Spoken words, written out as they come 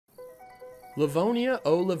Livonia,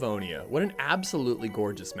 oh Livonia, what an absolutely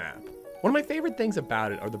gorgeous map. One of my favorite things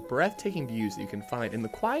about it are the breathtaking views that you can find in the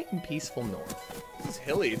quiet and peaceful north. This is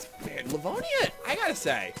hilly, man, Livonia, I gotta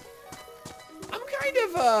say, I'm kind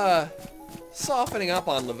of, softening up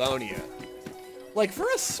on Livonia. Like, for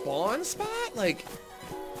a spawn spot, like,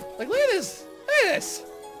 look at this, look at this.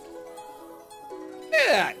 Look at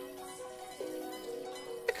that.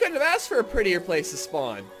 I couldn't have asked for a prettier place to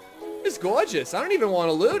spawn. It's gorgeous. I don't even want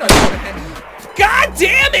to loot. God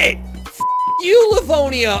damn it! F you,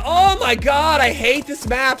 Livonia! Oh my god, I hate this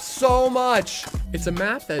map so much. It's a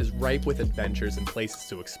map that is ripe with adventures and places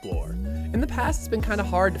to explore. In the past, it's been kind of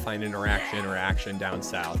hard to find interaction down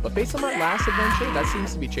south, but based on my last adventure, that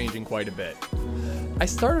seems to be changing quite a bit. I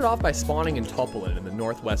started off by spawning in Topolin in the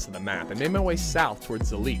northwest of the map and made my way south towards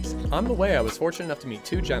the east. On the way, I was fortunate enough to meet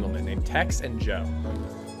two gentlemen named Tex and Joe.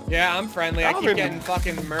 Yeah, I'm friendly. I keep getting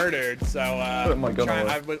fucking murdered, so I want to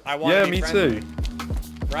be friendly. Too.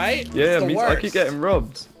 Right? Yeah, me too. I keep getting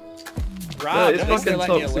robbed. Robbed? Yeah, it's fucking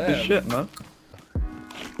toxic as shit, man.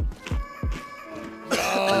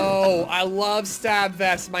 Oh, I love stab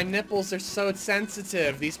vests. My nipples are so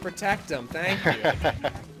sensitive. These protect them. Thank you.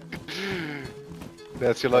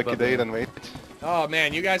 That's your lucky day then, mate. Oh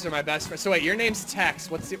man, you guys are my best friends. So wait, your name's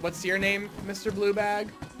Tex. What's your name, Mr.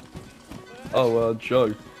 Bluebag? Oh,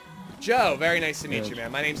 Joe. Joe, very nice to meet you,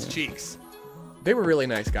 man. My name's Cheeks. They were really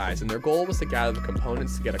nice guys, and their goal was to gather the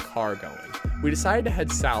components to get a car going. We decided to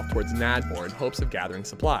head south towards Nadmor in hopes of gathering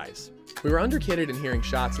supplies. We were underkitted and hearing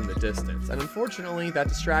shots in the distance, and unfortunately, that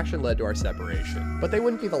distraction led to our separation. But they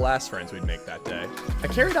wouldn't be the last friends we'd make that day. I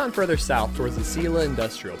carried on further south towards the Sela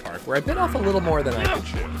Industrial Park, where I bit off a little more than I could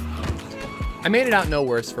chew. I made it out no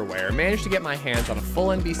worse for wear, and managed to get my hands on a full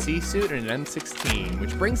NBC suit and an M16,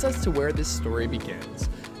 which brings us to where this story begins,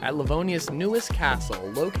 at Livonia's newest castle,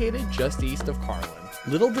 located just east of Carlin.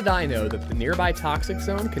 Little did I know that the nearby toxic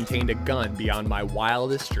zone contained a gun beyond my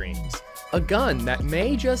wildest dreams. A gun that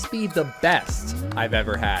may just be the best I've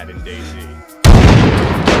ever had in DayZ.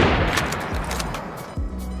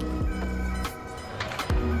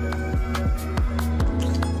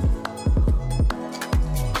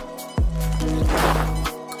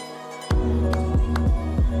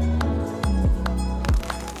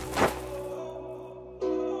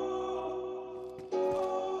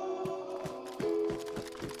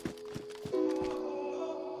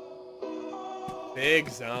 Big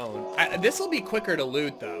zone. This will be quicker to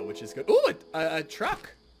loot though, which is good. Ooh, a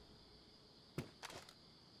truck.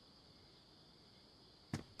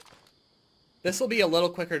 This will be a little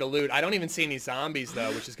quicker to loot. I don't even see any zombies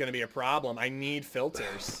though, which is going to be a problem. I need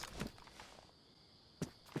filters.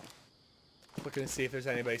 Looking to see if there's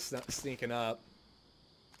anybody sneaking up.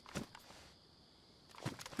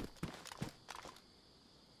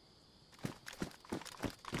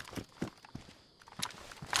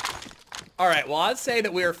 Alright, well, I'd say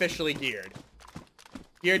that we're officially geared.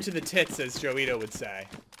 Geared to the tits, as Joito would say.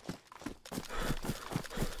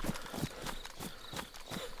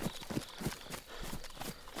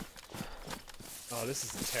 Oh, this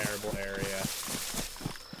is a terrible area.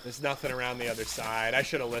 There's nothing around the other side. I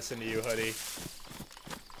should have listened to you, Hoodie.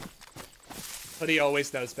 Hoodie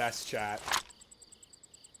always knows best, chat.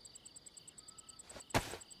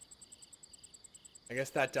 I guess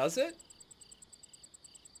that does it?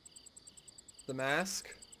 The mask,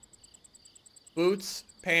 boots,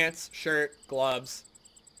 pants, shirt, gloves,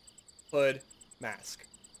 hood, mask.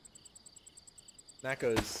 That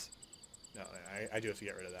goes, no, I do have to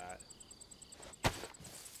get rid of that.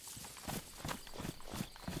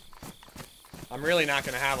 I'm really not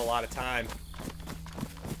going to have a lot of time.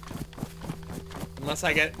 Unless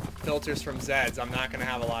I get filters from Zeds, I'm not going to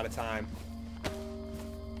have a lot of time.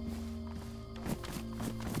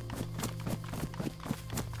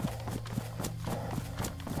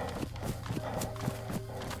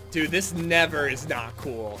 Dude, this never is not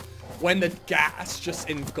cool. When the gas just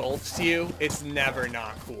engulfs you, it's never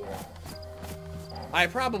not cool. I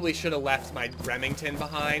probably should have left my Remington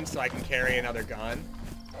behind so I can carry another gun.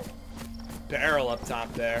 Barrel up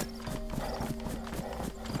top there.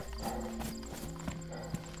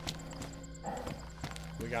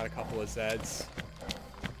 We got a couple of Zeds.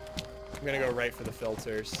 I'm gonna go right for the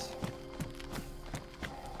filters.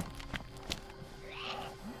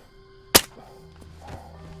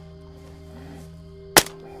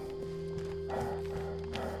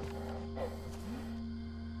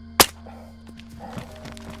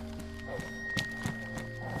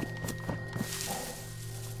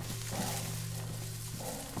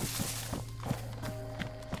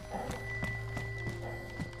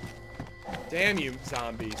 Damn you,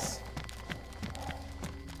 zombies.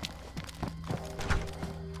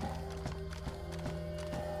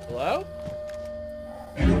 Hello?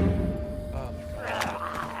 Oh my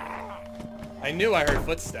god. I knew I heard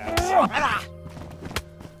footsteps.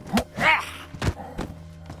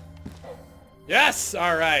 Yes!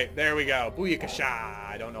 Alright, there we go. Booyakasha.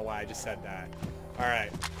 I don't know why I just said that.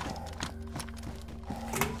 Alright.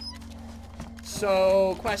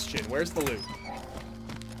 So, question. Where's the loot?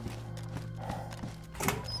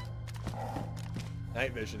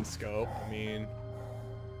 Night vision scope. I mean,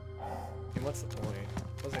 what's the point?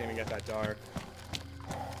 Doesn't even get that dark.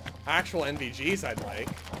 Actual NVGs I'd like.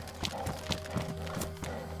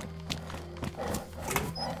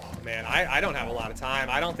 Oh, man, I don't have a lot of time.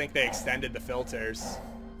 I don't think they extended the filters.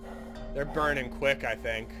 They're burning quick, I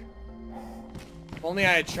think. If only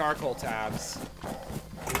I had charcoal tabs.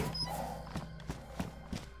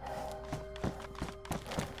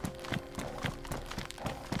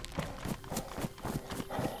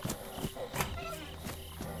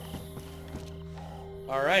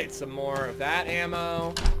 Alright, some more of that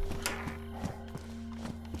ammo.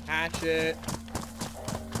 Hatchet.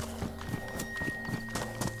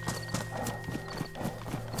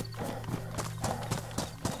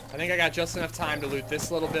 I think I got just enough time to loot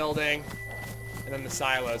this little building. And then the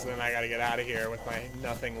silos, and then I gotta get out of here with my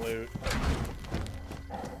nothing loot.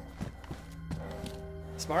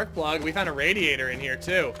 Spark plug, we found a radiator in here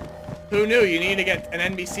too. Who knew you need to get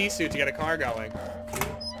an NBC suit to get a car going?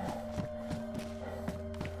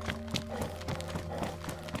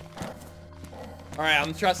 Alright,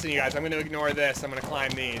 I'm trusting you guys. I'm going to ignore this. I'm going to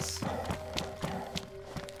climb these.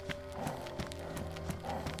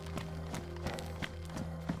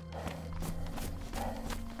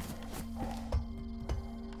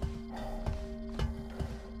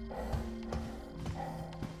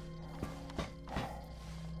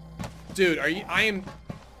 Dude, I am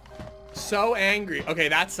so angry. Okay,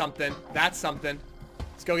 that's something. That's something.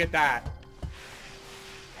 Let's go get that.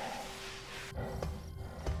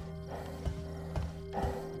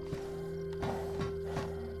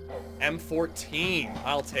 M14,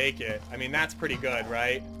 I'll take it. I mean, that's pretty good,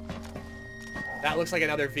 right? That looks like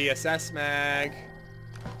another VSS mag.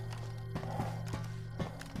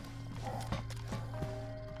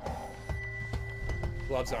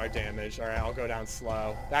 Gloves are damaged. All right, I'll go down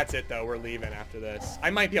slow. That's it, though. We're leaving after this. I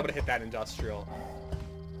might be able to hit that industrial.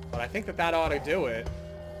 But I think that ought to do it.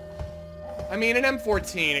 I mean, an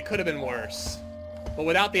M14, it could have been worse. But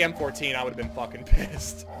without the M14, I would have been fucking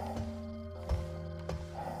pissed.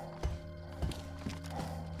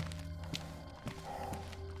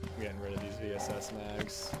 I'm getting rid of these VSS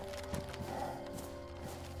mags.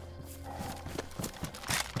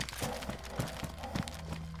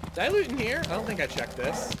 Did I loot in here? I don't think I checked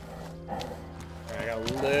this. Alright, I got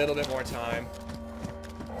a little bit more time.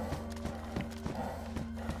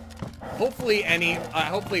 Hopefully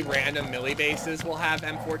hopefully random melee bases will have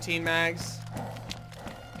M14 mags.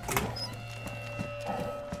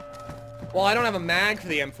 Well, I don't have a mag for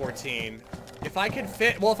the M14. If I could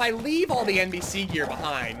fit, well, if I leave all the NBC gear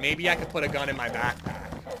behind, maybe I could put a gun in my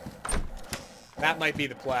backpack. That might be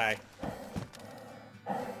the play.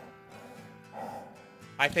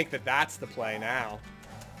 I think that's the play now.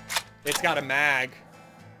 It's got a mag.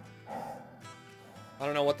 I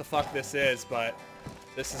don't know what the fuck this is, but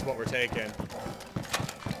this is what we're taking.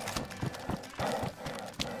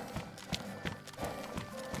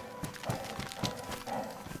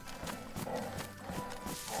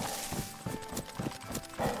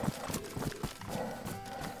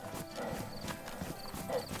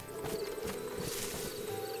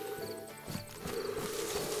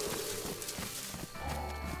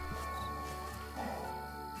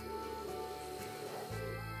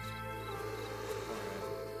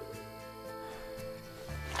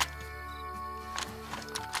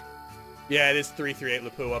 Yeah, it is 338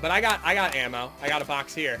 Lapua, but I got ammo. I got a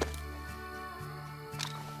box here.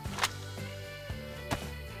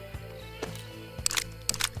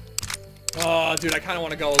 Oh, dude, I kind of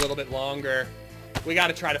want to go a little bit longer. We got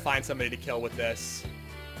to try to find somebody to kill with this.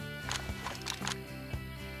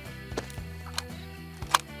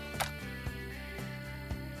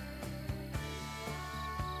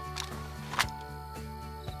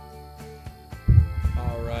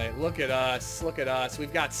 All right, look at us. Look at us.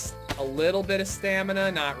 We've got a little bit of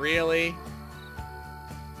stamina, not really.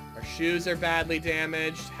 Our shoes are badly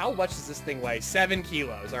damaged. How much does this thing weigh? 7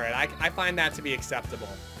 kilos. All right, I find that to be acceptable.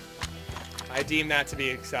 I deem that to be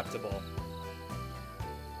acceptable.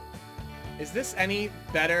 Is this any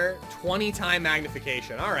better? 20-time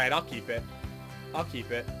magnification. All right, I'll keep it. I'll keep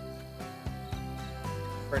it.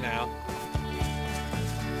 For now.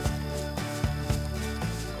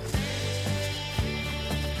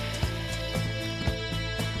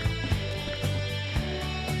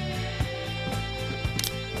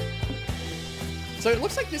 So it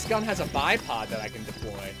looks like this gun has a bipod that I can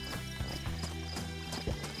deploy.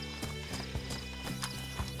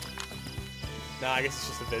 No, I guess it's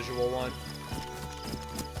just a visual one.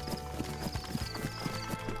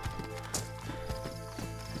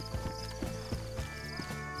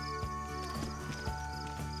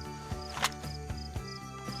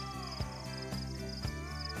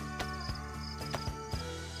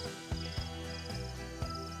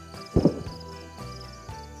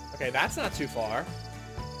 Okay, that's not too far.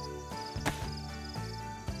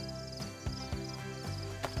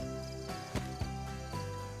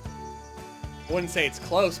 I wouldn't say it's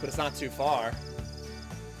close, but it's not too far.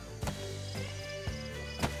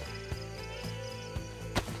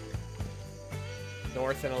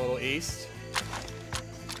 North and a little east.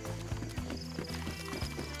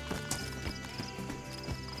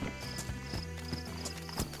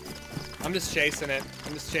 I'm just chasing it.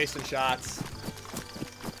 I'm just chasing shots.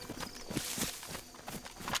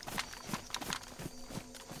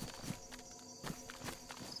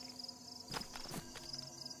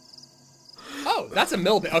 Oh, that's a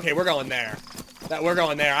mill base. Okay, we're going there. We're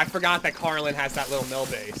going there. I forgot that Carlin has that little mill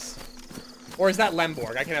base. Or is that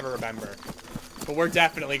Lemborg? I can never remember. But we're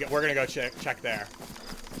definitely, we're gonna go check there.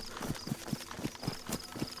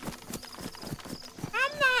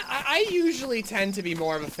 I usually tend to be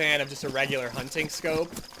more of a fan of just a regular hunting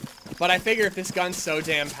scope. But I figure if this gun's so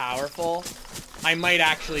damn powerful, I might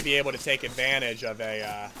actually be able to take advantage of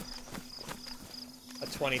a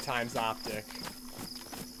 20 times optic.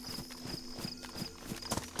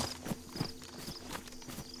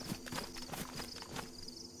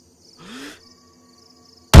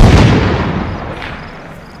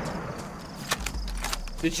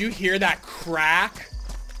 Did you hear that crack?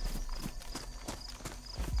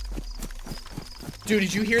 Dude,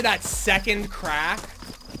 did you hear that second crack?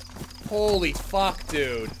 Holy fuck,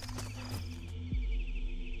 dude.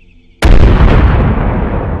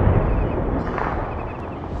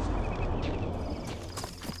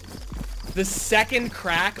 The second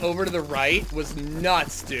crack over to the right was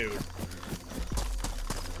nuts, dude.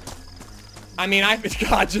 I mean,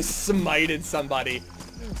 God just smited somebody.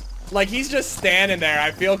 Like, he's just standing there.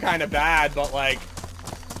 I feel kind of bad, but, like,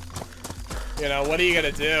 you know, what are you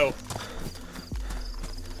gonna do?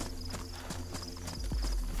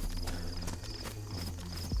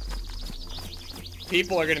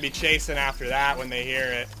 People are gonna be chasing after that when they hear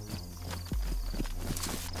it.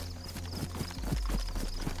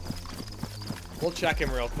 We'll check him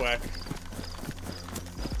real quick.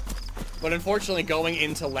 But unfortunately, going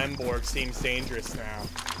into Lemborg seems dangerous now.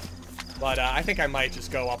 But I think I might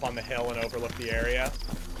just go up on the hill and overlook the area.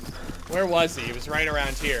 Where was he? He was right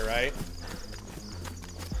around here, right?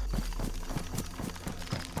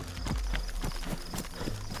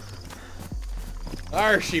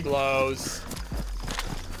 There she blows.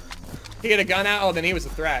 He had a gun out? Oh, then he was a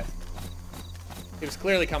threat. He was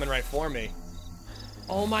clearly coming right for me.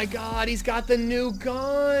 Oh my god, he's got the new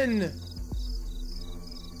gun!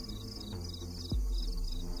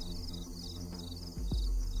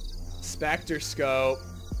 Spectre scope.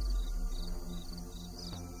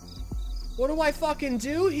 What do I fucking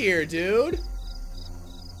do here, dude?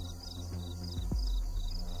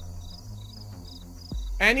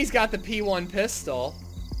 And he's got the P1 pistol.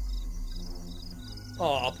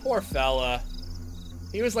 Oh, poor fella.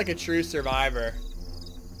 He was like a true survivor.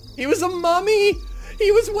 He was a mummy!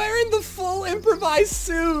 He was wearing the full improvised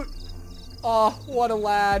suit! Oh, what a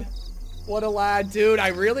lad. What a lad. Dude, I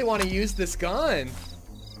really want to use this gun.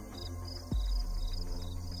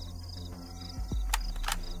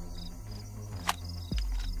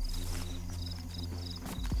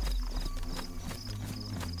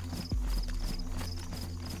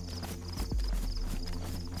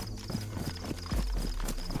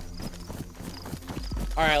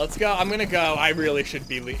 Alright, let's go. I'm gonna go. I really should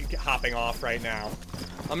be hopping off right now.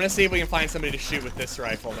 I'm gonna see if we can find somebody to shoot with this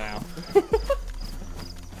rifle now.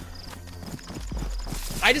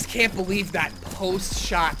 I just can't believe that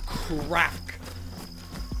post-shot crack.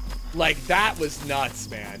 Like, that was nuts,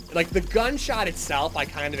 man. Like, the gunshot itself, I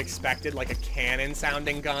kind of expected, like, a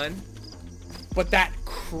cannon-sounding gun. But that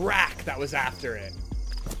crack that was after it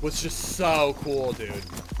was just so cool, dude.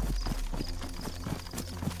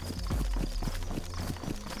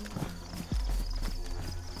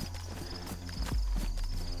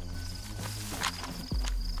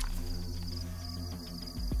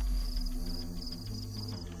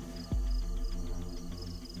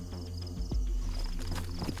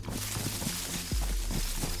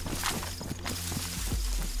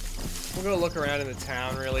 We'll go look around in the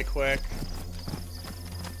town really quick.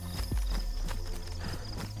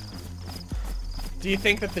 Do you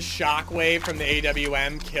think that the shockwave from the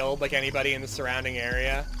AWM killed like anybody in the surrounding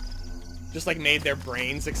area? Just like made their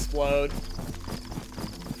brains explode?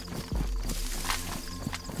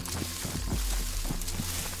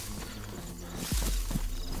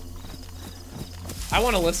 I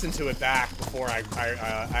want to listen to it back before I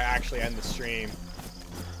actually end the stream.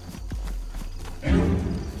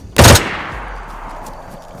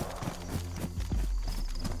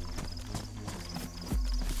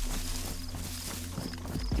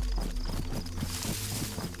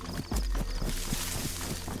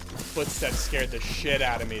 Footsteps scared the shit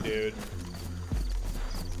out of me, dude.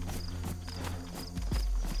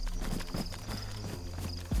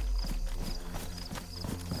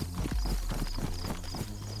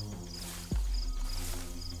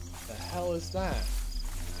 The hell is that?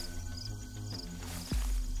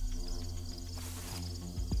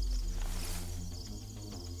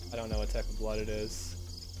 I don't know what type of blood it is.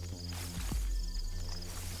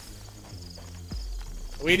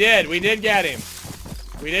 We did get him.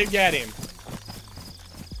 We did get him.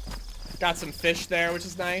 Got some fish there, which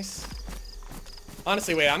is nice.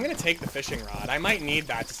 Honestly, wait, I'm gonna take the fishing rod. I might need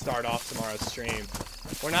that to start off tomorrow's stream.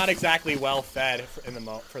 We're not exactly well fed for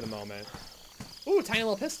the moment. Ooh, tiny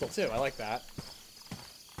little pistol too. I like that.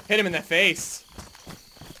 Hit him in the face.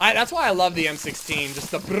 That's why I love the M16.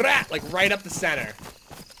 Just the brat, like right up the center.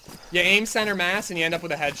 You aim center mass and you end up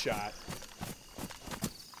with a headshot.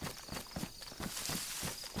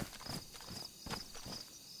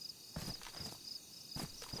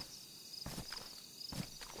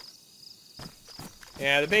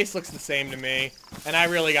 Yeah, the base looks the same to me, and I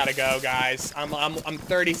really gotta go, guys. I'm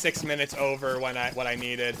 36 minutes over what I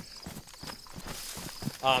needed.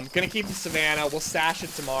 Gonna keep the Savannah. We'll stash it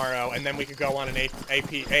tomorrow, and then we could go on an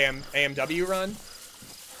AMW run,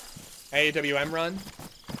 AWM run,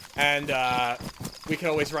 and we could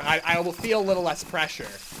always run. I will feel a little less pressure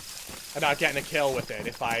about getting a kill with it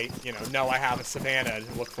if I, know I have a Savannah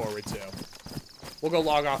to look forward to. We'll go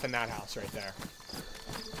log off in that house right there.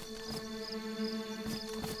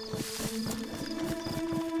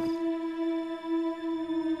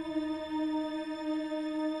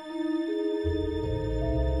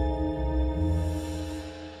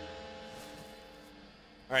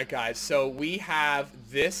 Alright guys, so we have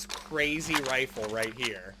this crazy rifle right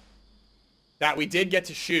here that we did get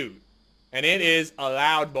to shoot, and it is a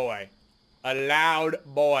loud boy. A loud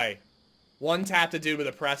boy. One tap to dude with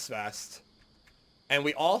a press vest. And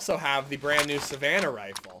we also have the brand new Savannah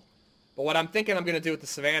rifle. But what I'm thinking I'm going to do with the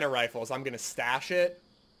Savannah rifle is I'm going to stash it,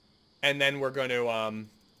 and then we're going to,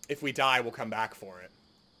 if we die, we'll come back for it.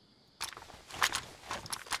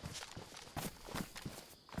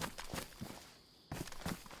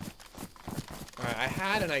 Alright, I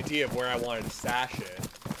had an idea of where I wanted to stash it.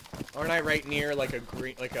 Aren't I right near, like, a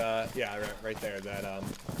green, yeah, right there, that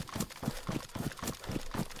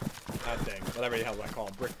thing, whatever the hell I call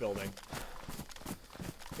it, brick building.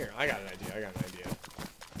 Here, I got an idea.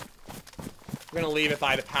 We're gonna leave it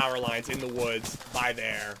by the power lines in the woods, by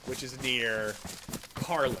there, which is near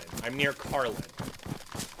Carlin. I'm near Carlin.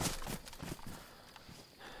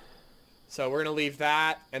 So we're gonna leave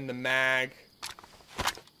that, and the mag.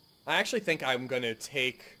 I actually think I'm gonna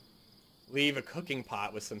leave a cooking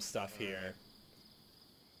pot with some stuff here.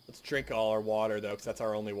 Let's drink all our water though, because that's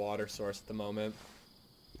our only water source at the moment.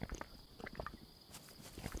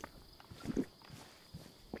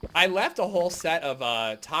 I left a whole set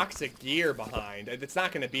of toxic gear behind. It's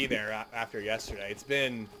not gonna be there after yesterday. It's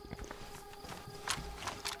been...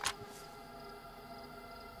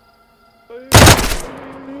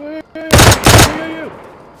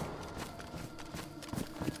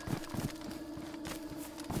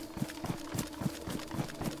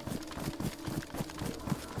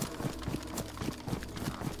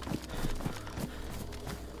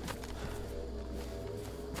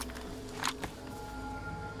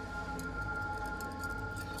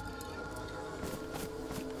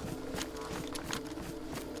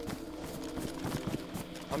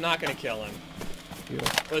 I'm not gonna kill him. Yeah.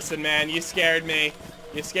 Listen, man, you scared me.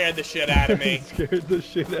 You scared the shit out of me. You scared the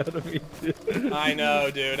shit out of me, too. I know,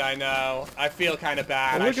 dude, I know. I feel kind of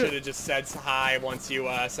bad. I should have just said hi once you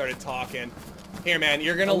started talking. Here, man,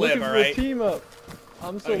 you're gonna live, alright? Team up.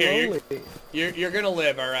 I'm so lonely. You're gonna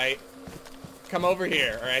live, alright? Come over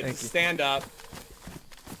here, alright? Stand up.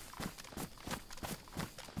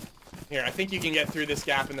 Here, I think you can get through this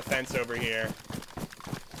gap in the fence over here.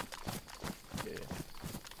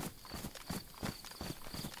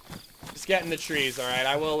 Just get in the trees, alright?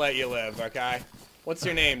 I will let you live, okay? What's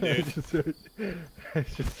your name, dude? I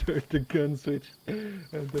just heard the gun switch. And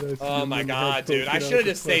then oh my god, dude. I should have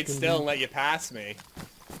just stayed still and let you pass me.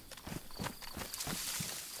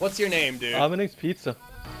 What's your name, dude? My name's Pizza.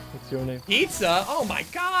 What's your name? Pizza? Oh my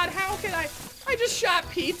god, how can I just shot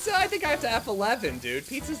Pizza? I think I have to F11, dude.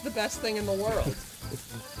 Pizza's the best thing in the world.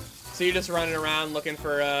 So you're just running around looking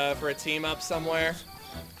for a team up somewhere?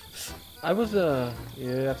 I was,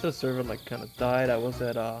 yeah, after the server, like, kind of died, I was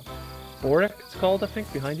at, Borek, it's called, I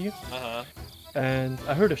think, behind you. Uh-huh. And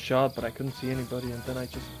I heard a shot, but I couldn't see anybody, and then I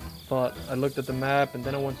just thought, I looked at the map, and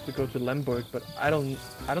then I wanted to go to Lemberg, but I don't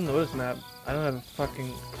know this map. I don't have a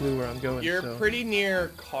fucking clue where I'm going, You're so. pretty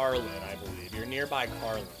near Carlin, I believe. You're nearby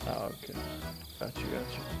Carlin. Oh, okay. Gotcha.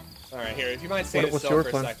 Alright, here, if you mind staying What's still your for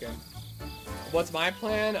plan? a second. What's my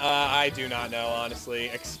plan? I do not know, honestly.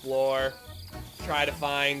 Explore. Try to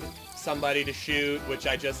find somebody to shoot, which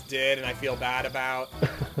I just did, and I feel bad about.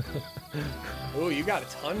 Ooh, you got a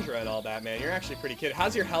Tundra and all that, man. You're actually pretty kid.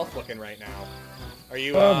 How's your health looking right now? Are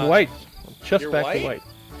you, white. Just you're back white? to white.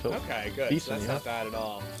 So okay, good. decent, So that's yeah. not bad at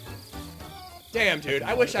all. Damn, dude.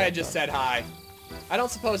 I wish I had just said hi. I don't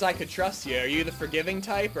suppose I could trust you. Are you the forgiving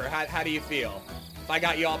type, or how do you feel? If I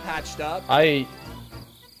got you all patched up? I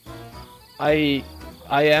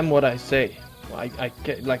am what I say. I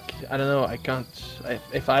get, like, I don't know. I can't.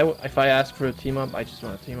 If I ask for a team up, I just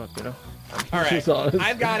want a team up. You know. All right. Honest.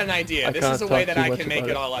 I've got an idea. I This can't is a way talk that too I much can make about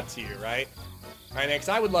it it. all up to you, right? All right, next.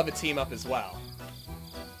 I would love a team up as well.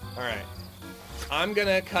 All right. I'm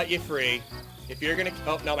gonna cut you free. If you're gonna,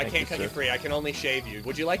 oh no, I can't cut you free. I can only shave you.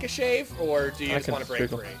 Would you like a shave, or do you just want to break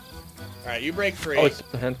free? All right, you break free. Oh, it's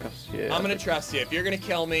the handcuffs. Yeah. I'm gonna trust you. If you're gonna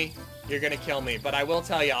kill me, you're gonna kill me. But I will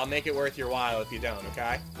tell you, I'll make it worth your while if you don't.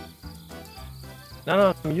 Okay?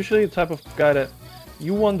 No, I'm usually the type of guy that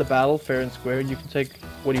you won the battle fair and square. You can take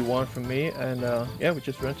what you want from me, and yeah, we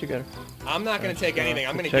just run together. I'm not gonna take anything.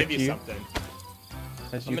 I'm gonna give you something.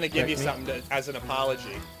 I'm gonna give you something as an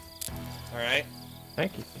apology. All right?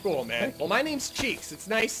 Thank you. Cool, man. Well, my name's Cheeks. It's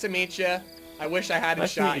nice to meet you. I wish I hadn't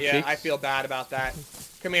shot you. I feel bad about that.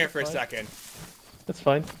 Come here for a second. That's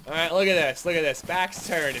fine. All right, look at this. Look at this. Back's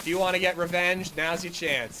turned. If you want to get revenge, now's your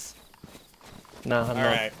chance. Nah, I'm not.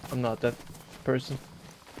 Alright. I'm not that person.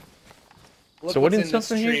 Look So what's what in this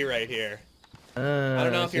something tree here? right here. I I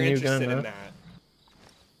don't know if you're interested in that.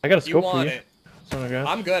 I got a You scope for want you. it. It's on the ground.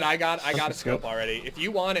 I'm good. I got a scope scope. already. If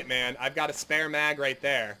you want it, man, I've got a spare mag right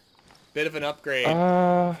there. Bit of an upgrade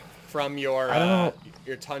from your I don't know.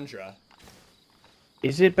 your Tundra.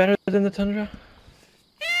 Is it better than the Tundra?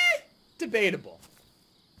 Debatable.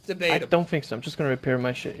 I Debatable. don't think so. I'm just gonna repair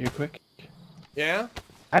my shit real quick. Yeah?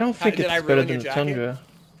 I don't think did I it's better ruin than your the jacket? Tundra.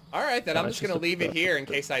 All right, then No, I'm it's just gonna just a leave it bit- here in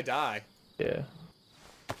case I die. Yeah.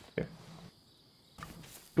 Here.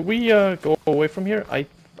 Could we go away from here? I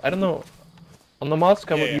don't know. On the mods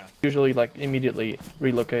come, Yeah. we usually like immediately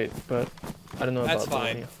relocate, but I don't know That's about fine.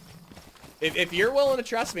 Livonia. If you're willing to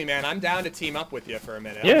trust me, man, I'm down to team up with you for a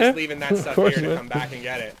minute. I'm Yeah, just leaving that of stuff course, here to man. come back and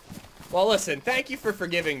get it. Well, listen, thank you for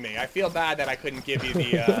forgiving me. I feel bad that I couldn't give you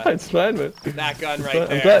the It's fine, man. that gun right fine. I'm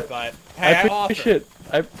there, glad- but hey, I offer.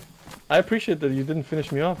 I appreciate that you didn't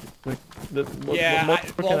finish me off. Like, Yeah, what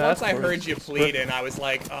well, can I once ask I for? heard It's you perfect. pleading, I was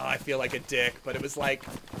like, oh, I feel like a dick. But it was like,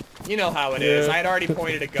 you know how it is. Yeah. I had already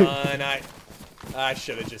pointed a gun. I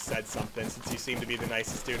should have just said something since you seem to be the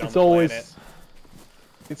nicest dude on It's the always, planet.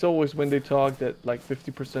 it's always when they talk that like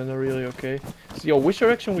 50% are really okay. So, yo, which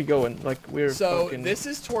direction we going? Like we're. So fucking... this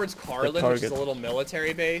is towards Carlin, which is target. a little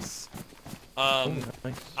military base. Oh,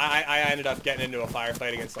 nice. I ended up getting into a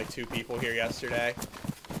firefight against like 2 people here yesterday.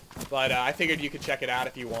 But I figured you could check it out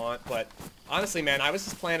if you want. But honestly, man, I was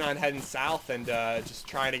just planning on heading south and just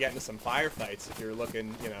trying to get into some firefights if you're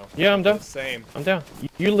looking, you know. Yeah, I'm down. Same. I'm down.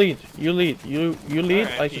 You lead. You lead. You lead.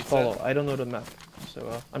 Alright, I just pizza. follow. I don't know the map,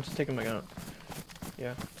 so I'm just taking my gun out.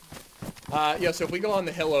 Yeah. Yeah, so if we go on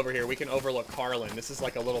the hill over here, we can overlook Carlin. This is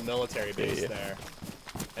like a little military base Yeah. there.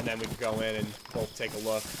 And then we can go in and both take a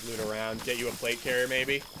look, loot around, get you a plate carrier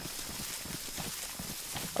maybe.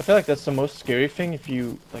 I feel like that's the most scary thing if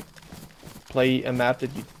you like play a map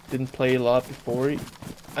that you didn't play a lot before.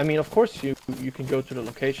 I mean, of course you can go to the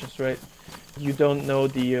locations, right? You don't know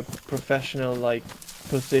the professional like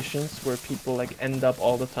positions where people like end up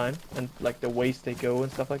all the time and like the ways they go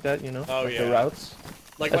and stuff like that, you know? Oh, like yeah. the routes.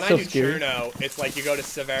 Like That's when so I do scary. Cherno, it's like you go to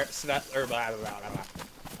Starry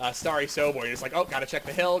Sobor, you're just like, oh, gotta check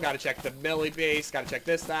the hill, gotta check the millie base, gotta check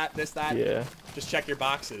this, that. Yeah. Just check your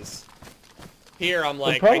boxes. Here, I'm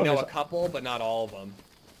like, I problem know is- a couple, but not all of them.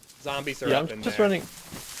 Zombies are Yeah, up I'm in just there. running.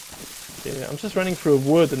 Yeah, I'm just running through a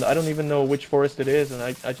wood and I don't even know which forest it is, and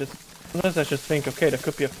I just sometimes I just think, okay, there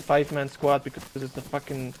could be a 5-man squad because it's the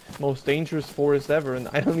fucking most dangerous forest ever, and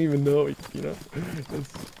I don't even know, you know. It's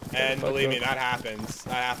And fucked believe me, up. that happens.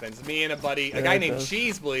 That happens. Me and a buddy, a Yeah, guy it named does.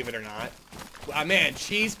 Cheese, believe it or not, Man,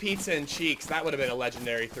 cheese, pizza, and cheeks. That would have been a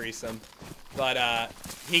legendary threesome. But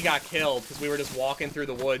he got killed because we were just walking through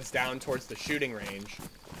the woods down towards the shooting range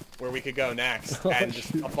where we could go next. And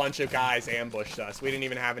just a bunch of guys ambushed us. We didn't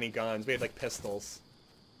even have any guns. We had like pistols.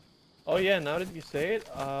 Oh yeah, now that you say it,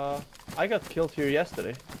 I got killed here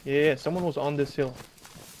yesterday. Yeah, someone was on this hill.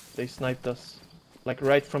 They sniped us. Like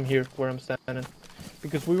right from here where I'm standing.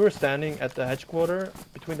 Because we were standing at the headquarter,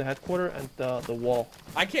 between the headquarter and the wall.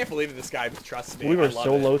 I can't believe that this guy trusts me. We were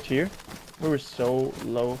so low tier. We were so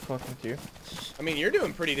low fucking tier. I mean, you're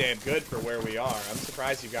doing pretty damn good for where we are. I'm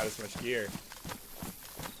surprised you've got as much gear.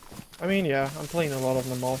 I mean, yeah, I'm playing a lot of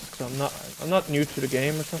the mosques. I'm not new to the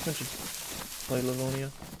game or something. Just play Livonia.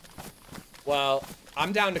 Well,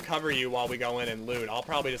 I'm down to cover you while we go in and loot. I'll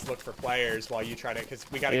probably just look for players while you try to, because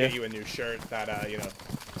we got to get you a new shirt that, you know,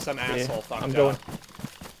 some asshole fucked I'm going.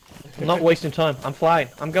 I'm not wasting time. I'm flying.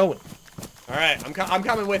 I'm going. All right, I'm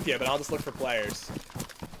coming with you, but I'll just look for players.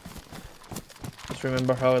 Just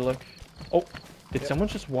remember how I look. Oh, did someone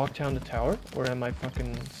just walk down the tower, or am I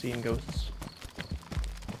fucking seeing ghosts?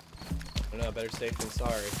 I don't know. Better safe than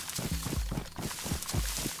sorry.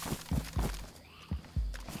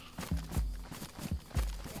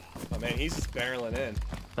 Oh man, he's just barreling in.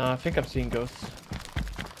 I think I'm seeing ghosts.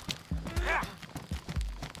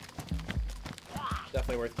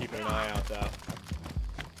 Definitely worth keeping an eye out, though.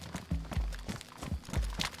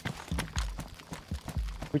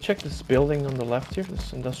 We checked this building on the left here,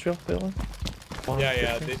 this industrial building.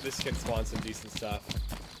 Yeah, this can spawn some decent stuff.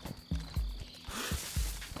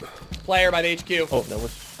 Player by the HQ. Oh, that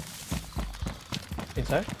was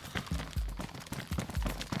inside?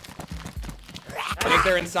 I think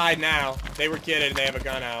they're inside now. They were kidded and they have a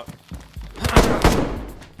gun out.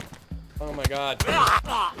 Oh my god.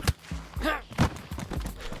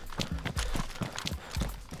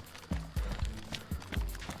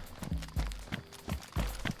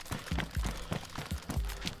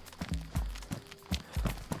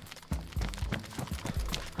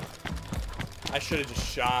 I should have just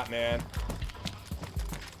shot, man.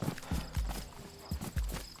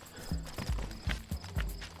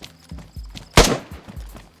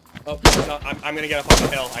 Oh, no, I'm gonna get up on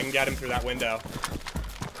the hill. I can get him through that window.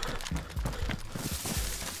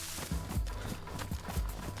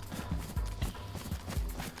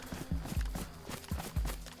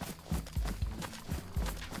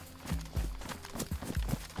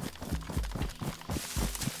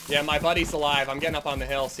 Yeah, my buddy's alive. I'm getting up on the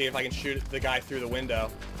hill, see if I can shoot the guy through the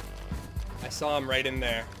window. I saw him right in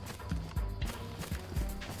there.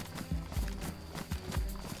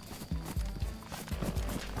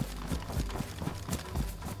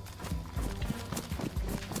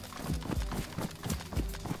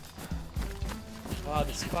 Oh,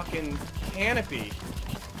 this fucking canopy.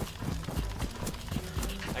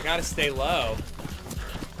 I gotta stay low.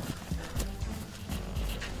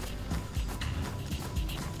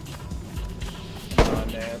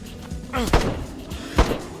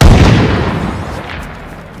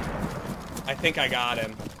 I think I got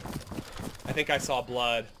him. I think I saw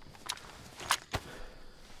blood.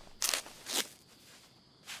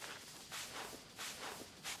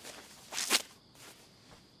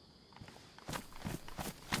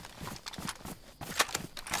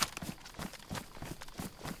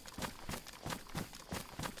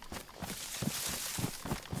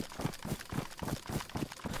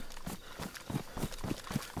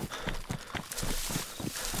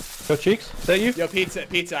 Yo, Cheeks, is that you? Yo,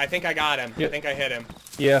 pizza, I think I got him. Yeah. I think I hit him.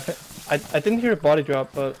 Yeah, I didn't hear a body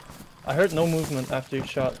drop, but I heard no movement after you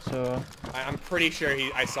shot, so... I'm pretty sure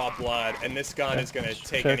I saw blood, and this gun is gonna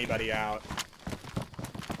take anybody out.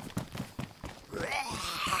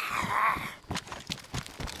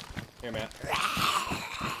 Here, man.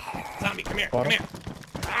 Zombie, come here, come here.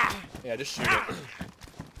 Yeah, just shoot it.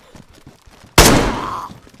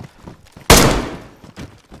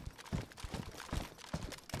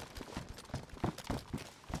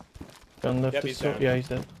 Gun left Yep, is he's so... down. Yeah, he's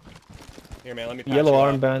dead. Here, man, let me patch Yellow you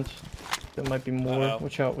up. armband. There might be more. Uh-oh.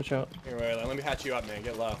 Watch out, watch out. Here, wait, let me patch you up, man.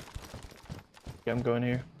 Get low. Yeah, I'm going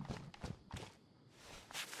here.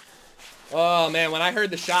 Oh, man, when I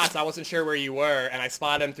heard the shots, I wasn't sure where you were, and I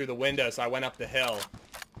spotted him through the window, so I went up the hill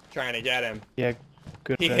trying to get him. Yeah,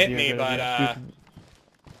 good He idea, hit me, good but, idea. Dude,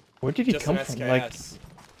 where did he just come an from? SKS. Like,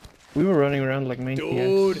 we were running around like maniacs.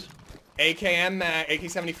 Dude, AKM mag,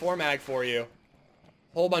 AK-74 mag for you.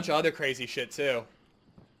 Whole bunch of other crazy shit, too.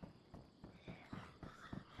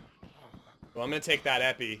 Well, I'm gonna take that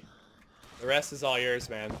epi. The rest is all yours,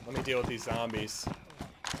 man. Let me deal with these zombies.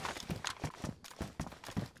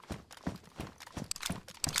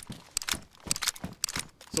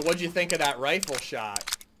 So what'd you think of that rifle shot?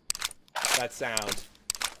 that sound? Is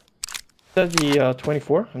that the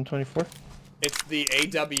 24? I'm 24. It's the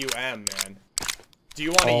AWM, man. Do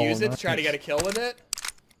you want to use it to try to get a kill with it?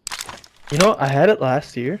 You know, I had it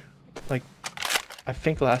last year. Like, I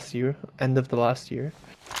think last year, end of the last year.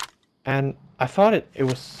 And I thought it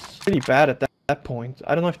was pretty bad at that point.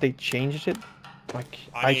 I don't know if they changed it. Like,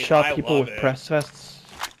 I shot people with press vests.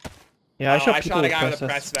 Yeah, I shot a guy with a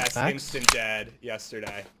press vest, instant dead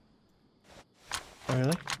yesterday. Oh,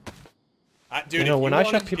 really? Dude, if you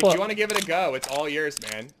want to give it a go, it's all yours,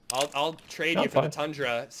 man. I'll trade you for the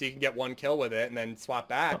Tundra so you can get one kill with it and then swap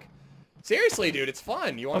back. Seriously, dude, it's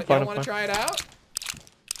fun. You want to try it out?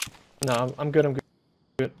 No, I'm good. I'm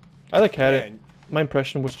good. I like had it. My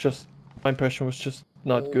impression was just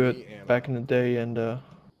not good back in the day, and I'm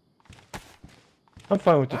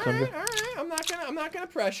fine with the Tundra. All right. I'm not gonna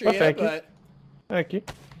pressure you, but thank you.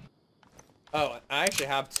 Oh, I actually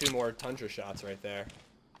have 2 more Tundra shots right there.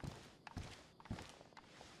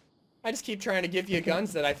 I just keep trying to give you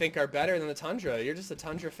guns that I think are better than the Tundra. You're just a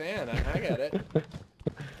Tundra fan. I get it.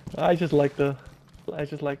 I just like the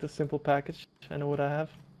simple package. I know what I have.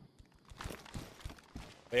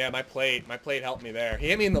 But yeah, my plate helped me there. He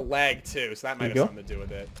hit me in the leg too, so that might have something to do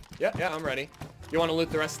with it. Yeah, I'm ready. You want to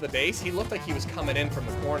loot the rest of the base? He looked like he was coming in from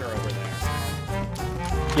the corner over there.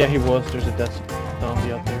 Yeah, he was. There's a death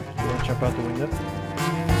zombie out there. You want to jump out the window?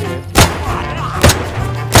 Yeah.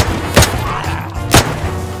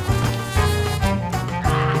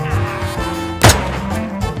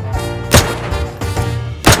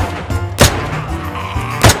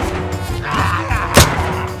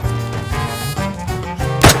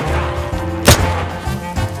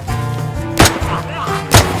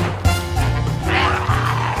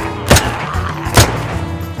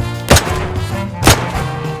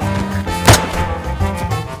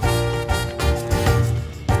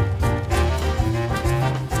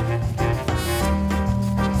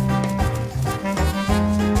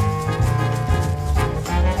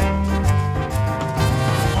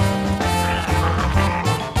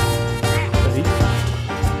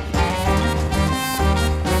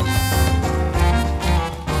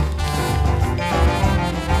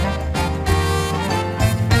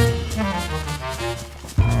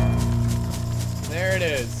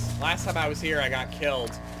 Last time I was here, I got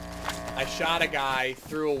killed. I shot a guy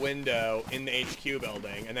through a window in the HQ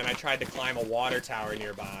building, and then I tried to climb a water tower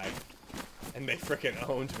nearby, and they frickin'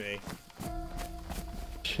 owned me.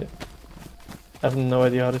 Shit. I have no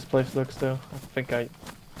idea how this place looks, though.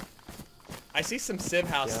 I see some civ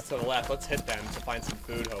houses to the left. Let's hit them to find some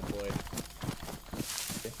food, hopefully.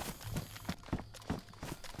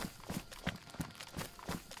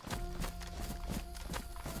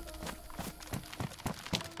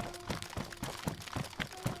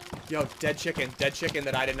 Yo, dead chicken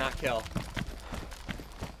that I did not kill.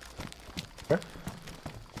 Where?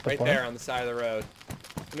 Right there on the side of the road.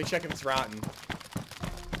 Let me check if it's rotten.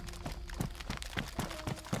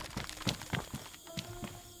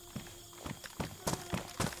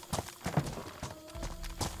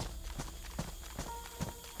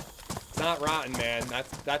 It's not rotten, man.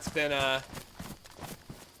 That's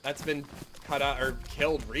been cut out or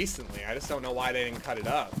killed recently. I just don't know why they didn't cut it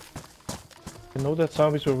up. I know that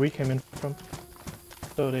zombies where we came in from.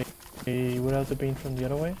 So they would have been from the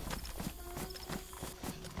other way.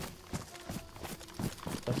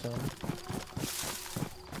 That's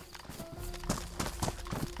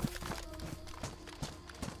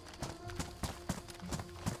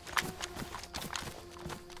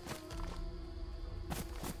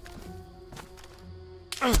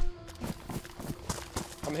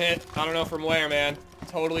I'm hit. I don't know from where, man.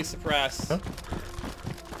 Totally suppressed. Huh?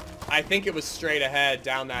 I think it was straight ahead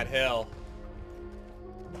down that hill.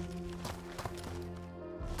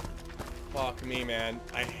 Fuck me, man.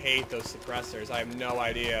 I hate those suppressors. I have no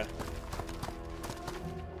idea.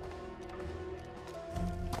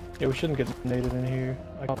 Yeah, we shouldn't get naded in here.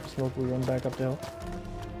 I got the smoke, we run back up the hill.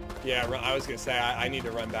 Yeah, I was gonna say, I need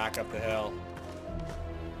to run back up the hill.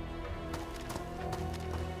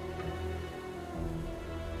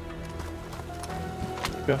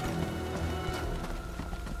 Go.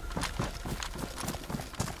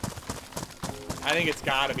 I think it's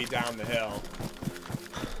gotta be down the hill.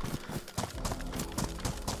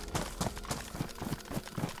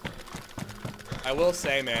 I will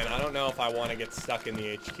say, man, I don't know if I want to get stuck in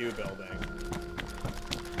the HQ building.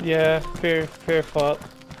 Yeah, fair thought.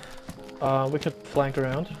 We could flank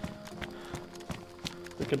around.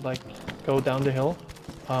 We could, like, go down the hill.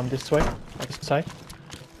 This way, like this side.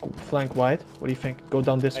 Flank wide. What do you think? Go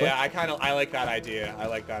down this way? Yeah, I like that idea. I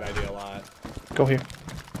like that idea a lot. Go here.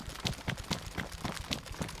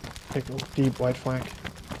 Take a deep wide flank.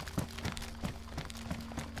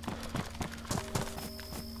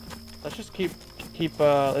 Let's just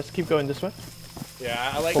let's keep going this way.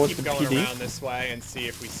 Yeah, I like Towards keep the going PD. around this way and see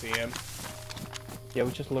if we see him. Yeah,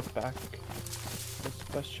 we just look back. That's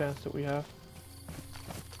the best chance that we have.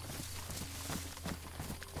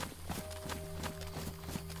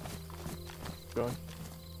 Going.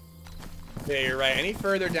 Yeah, you're right. Any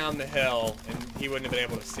further down the hill, and he wouldn't have been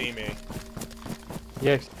able to see me.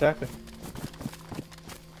 Yeah, exactly.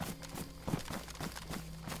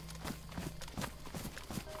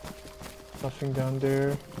 Nothing down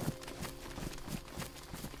there.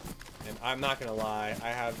 And I'm not gonna lie, I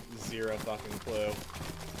have zero fucking clue.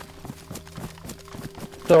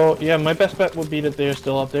 So, yeah, my best bet would be that they're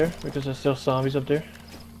still up there, because there's still zombies up there.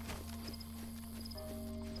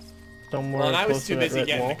 Somewhere Well, and I was close too to that busy red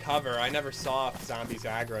getting wall. to cover. I never saw if zombies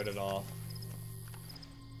aggroed at all.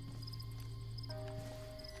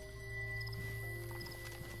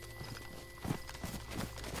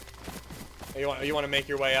 You want to make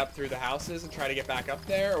your way up through the houses and try to get back up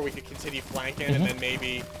there, or we could continue flanking and then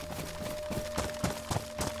maybe.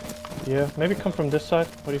 Yeah, maybe come from this side.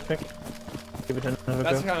 What do you think? Give it another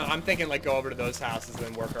That's go. kind of. I'm thinking like go over to those houses and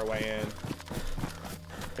then work our way in.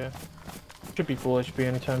 Yeah. Should be full HP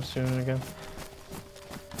anytime soon again.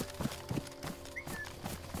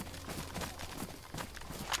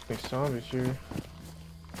 Big zombies here.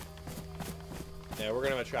 Yeah, we're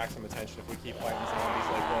gonna attract some attention if we keep fighting zombies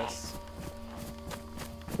like this.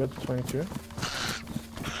 Got the 22.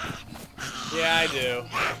 Yeah, I do.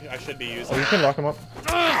 I should be using. Oh, you can lock them up.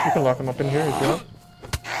 You can lock them up in here if you want.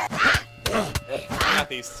 Not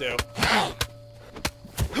these two.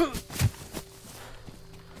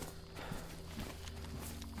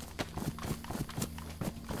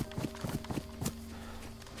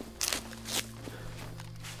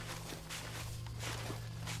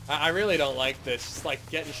 I really don't like this. Just like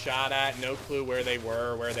getting shot at, no clue where they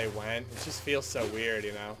were, where they went. It just feels so weird,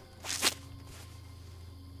 you know?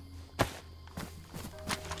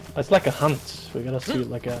 It's like a hunt. We gotta see it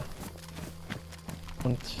like a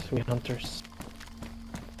hunt. We hunters.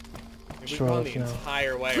 We've Sure, gone the you know.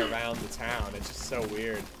 entire way around the town. It's just so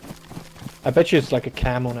weird. I bet you it's like a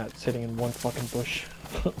camo net sitting in one fucking bush.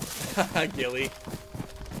 Gilly.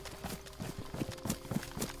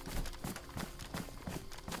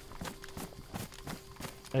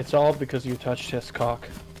 It's all because you touched his cock.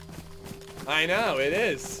 I know, it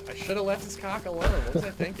is. I should have left his cock alone. What was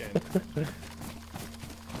I thinking?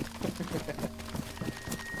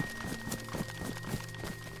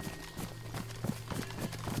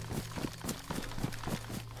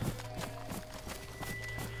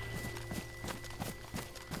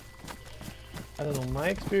 I don't know, my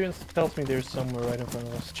experience tells me there's somewhere right in front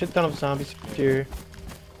of us. Shit ton of zombies here.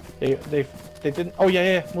 They didn't. Oh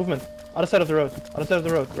yeah, movement. Other side of the road. Other side of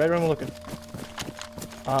the road. Right where I'm looking.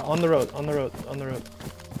 On the road.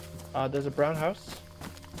 There's a brown house.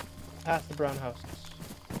 Past the brown house.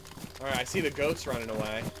 Alright, I see the goats running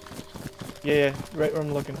away. Yeah, right where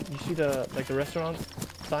I'm looking. You see the the restaurant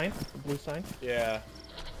sign, the blue sign? Yeah.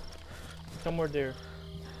 Somewhere there.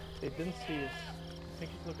 They didn't see us. I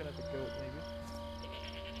think he's looking at the goat, maybe.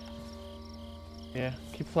 Yeah,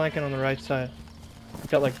 keep flanking on the right side.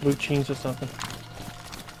 Got like blue jeans or something.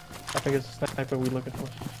 I think it's the sniper we're looking for.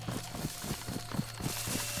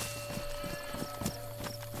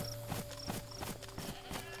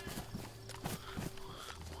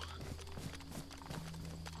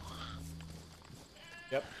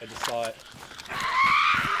 Yep, I just saw it.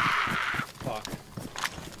 Fuck.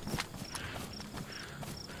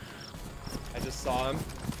 I just saw him.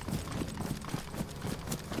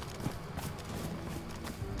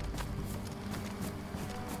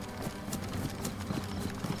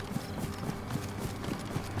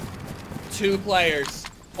 Two players.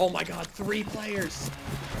 Oh my god, 3 players.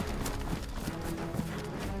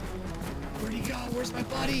 Where'd he go? Where's my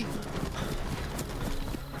buddy?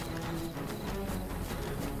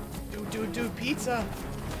 Dude, pizza.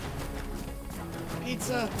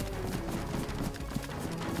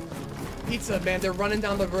 Pizza, man, they're running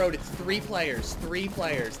down the road. It's 3 players. They're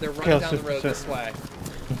running down the road this way.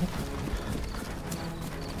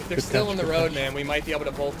 If they're still on the road, man, we might be able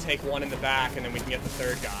to both take one in the back and then we can get the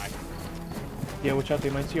 3rd guy. Yeah, watch out, they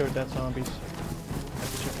might see our dead zombies.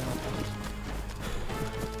 Have to check them out.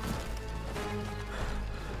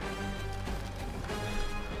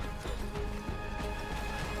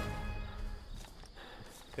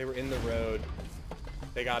 They were in the road.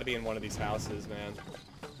 They gotta be in one of these houses, man.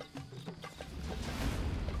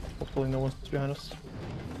 Hopefully no one's behind us.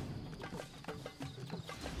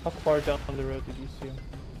 How far down the road did you see him?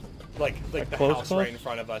 Like the close, house close? right in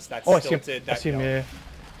front of us. That's Oh, I see him. stilted. I see him, yeah.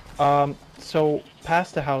 So,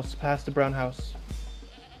 past the house, past the brown house.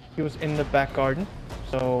 He was in the back garden.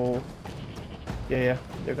 So yeah,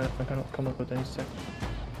 they're gonna come up with any sec.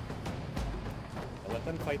 I'll let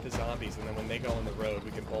them fight the zombies, and then when they go on the road,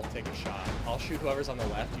 we can both take a shot. I'll shoot whoever's on the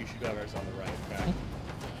left, you shoot whoever's on the right, okay?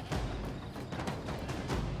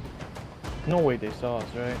 No way they saw us,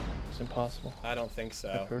 right? It's impossible. I don't think so.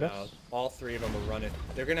 They've heard No. us? All three of them are running.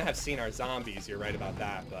 They're gonna have seen our zombies, you're right about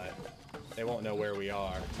that, but they won't know where we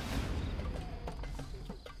are.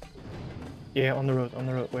 Yeah, on the road,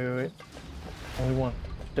 wait. Only one.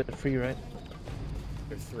 They're free, right?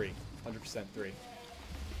 They're 3. 100% 3.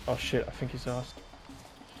 Oh shit, I think he saw us.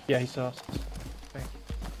 Yeah, he saw us. Okay.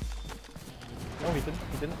 No, he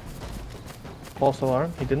didn't. False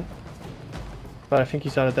alarm, he didn't. But I think he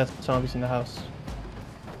saw the dead zombies in the house.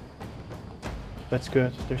 That's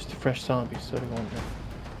good. There's the fresh zombies, so they won't know.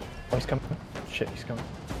 Oh, he's coming. Shit, he's coming.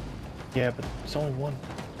 Yeah, but it's only one.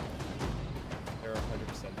 They're 100%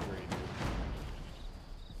 3.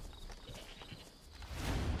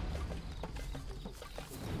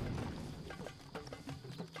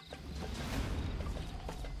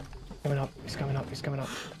 He's coming up.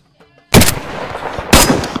 I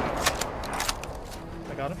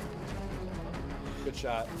got him. Good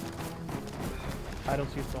shot. I don't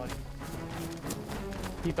see his body.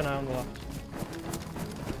 Keep an eye on the left.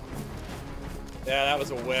 Yeah, that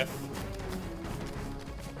was a whiff.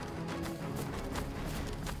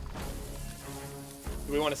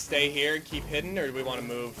 Do we want to stay here and keep hidden, or do we want to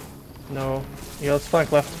move? No. Yeah, let's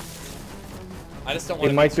flank left. I just don't want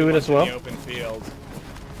to might do it as well. in the open field.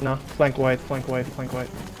 No, flank white.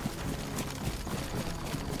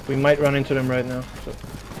 We might run into them right now, so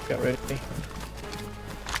get ready.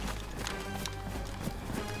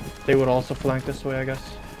 They would also flank this way, I guess.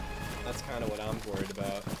 That's kind of what I'm worried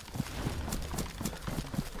about.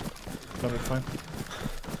 That'll be fine.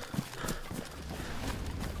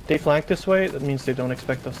 They flank this way, that means they don't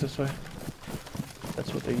expect us this way.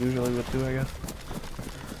 That's what they usually would do, I guess.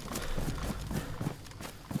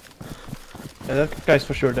 Yeah, that guy's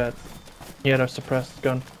for sure dead. He had a suppressed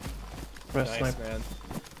gun. Suppressed Nice, snipe. man.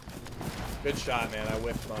 Good shot, man. I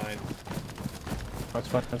whiffed mine. That's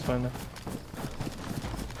fine then.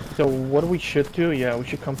 So what we should do, yeah, we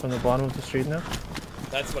should come from the bottom of the street now.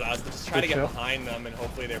 That's what I was just trying to Good get shot. behind them, and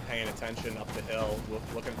hopefully they're paying attention up the hill,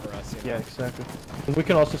 looking for us. You know? Yeah, exactly. And we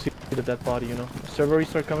can also see the dead body, you know. Server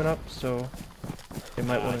restart coming up, so they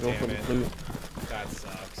might want to go for the blue. That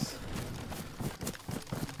sucks.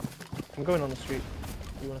 I'm going on the street.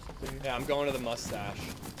 You want to stay here? Yeah, I'm going to the mustache.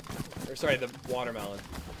 Or sorry, the watermelon.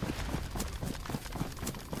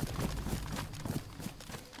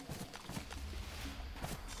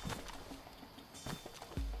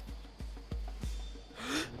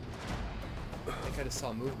 I think I just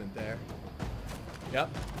saw movement there. Yep.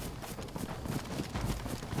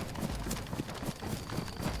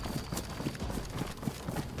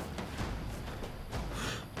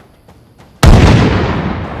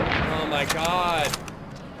 Oh my god.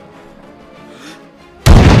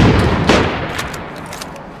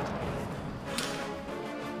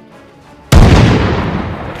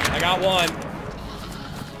 I got one.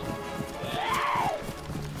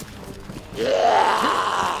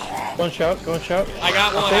 Go and shout. I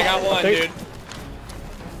got one, Update. dude.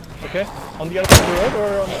 Okay. On the other side of the road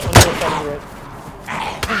or on the other side of the road?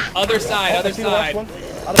 Other side, Oh, other I see the last side. one.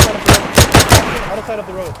 Other side of the road. Other side of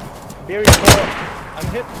the road. Very far. I'm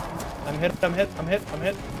hit.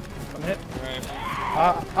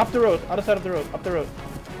 Alright. Up the road. Other side of the road. Up the road.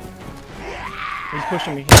 He's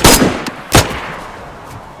pushing me.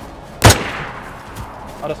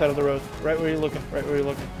 Other side of the road. Right where you're looking.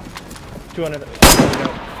 200.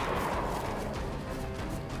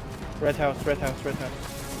 Red house. I'm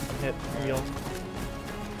hit. I'm yelled.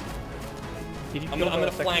 I'm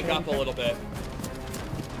gonna flank up a little bit.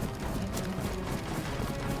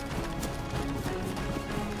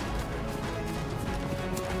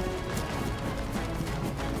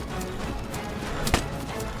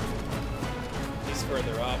 He's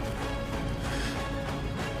further up.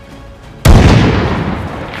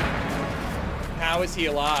 How is he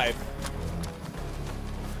alive?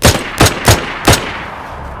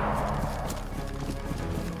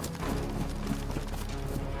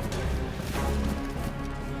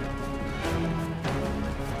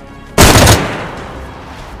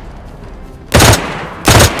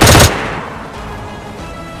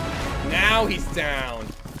 Now he's down.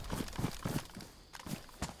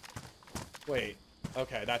 Wait.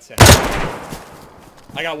 Okay, that's it.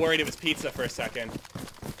 I got worried it was pizza for a second.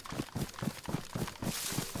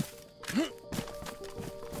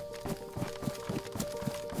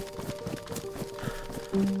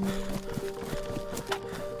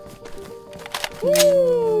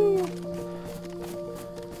 Woo!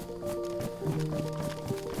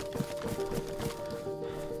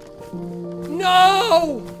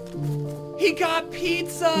 He got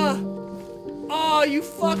pizza! Oh, you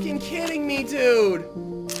fucking kidding me, dude?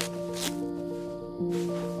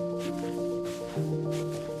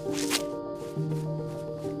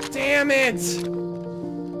 Damn it!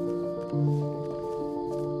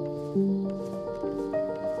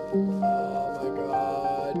 Oh my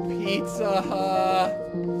god, pizza!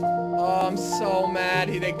 Oh, I'm so mad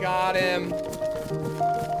they got him.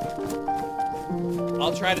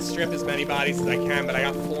 I'll try to strip as many bodies as I can, but I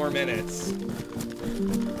got 4 minutes.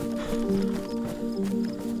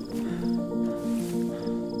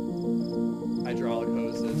 Hydraulic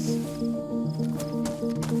hoses.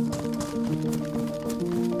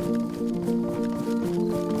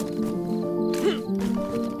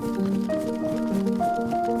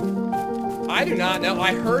 I do not know.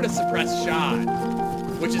 I heard a suppressed shot,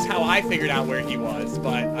 which is how I figured out where he was,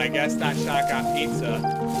 but I guess that shot got pizza.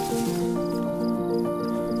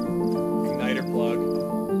 Igniter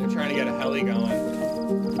plug. They're trying to get a heli going.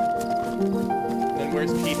 And then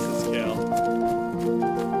where's Pizza's kill?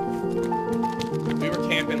 We were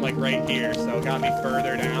camping like right here, so it got me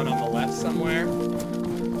further down on the left somewhere.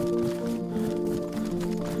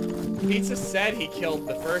 Pizza said he killed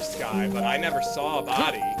the first guy, but I never saw a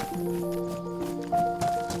body.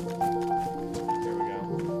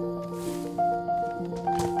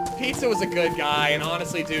 Pizza was a good guy, and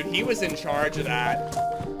honestly, dude, he was in charge of that.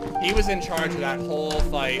 He was in charge of that whole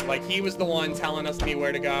fight. Like, he was the one telling us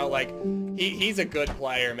where to go. Like, he's a good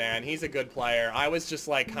player, man. He's a good player. I was just,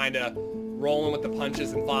 like, kind of rolling with the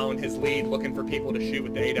punches and following his lead, looking for people to shoot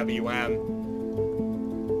with the AWM.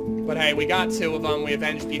 But hey, we got 2 of them. We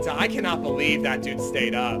avenged Pizza. I cannot believe that dude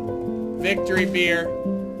stayed up. Victory beer.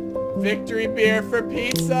 Victory beer for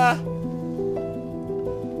Pizza.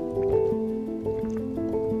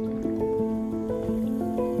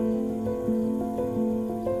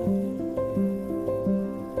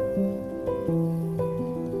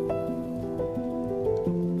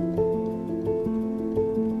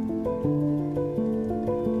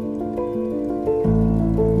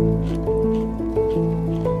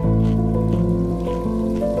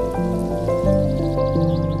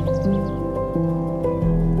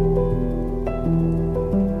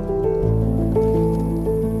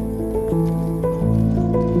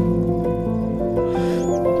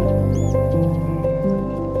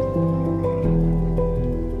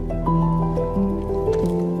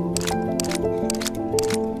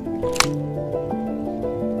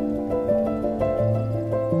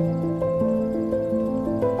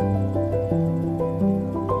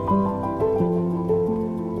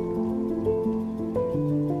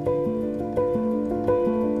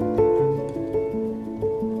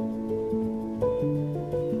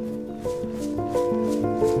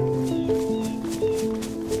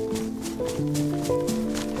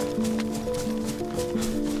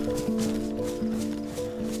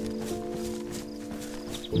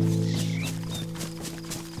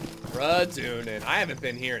 Dude, I haven't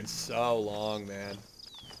been here in so long, man.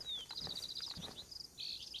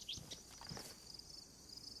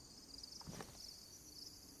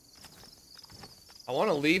 I want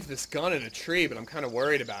to leave this gun in a tree, but I'm kind of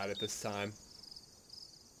worried about it this time.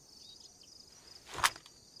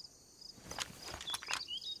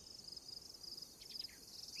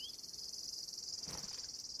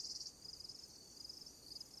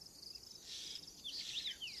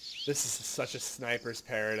 This is such a sniper's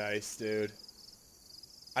paradise, dude.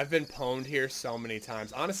 I've been pwned here so many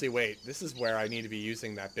times. Honestly, wait, this is where I need to be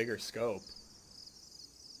using that bigger scope.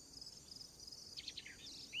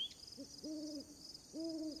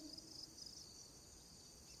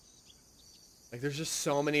 Like, there's just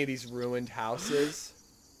so many of these ruined houses.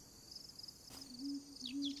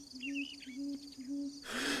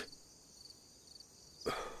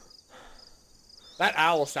 That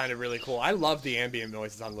owl sounded really cool. I love the ambient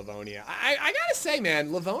noises on Livonia. I gotta say,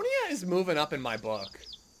 man, Livonia is moving up in my book.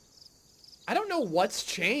 I don't know what's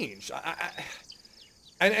changed.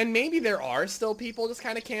 And maybe there are still people just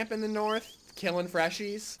kind of camping the north, killing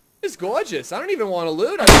freshies. It's gorgeous. I don't even want to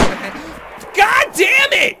loot. God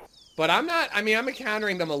damn it! But I'm not, I mean, I'm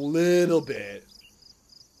encountering them a little bit.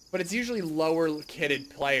 But it's usually lower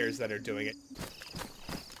kitted players that are doing it.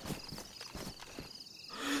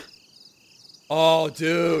 Oh,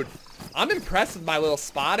 dude. I'm impressed with my little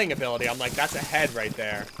spotting ability. I'm like, that's a head right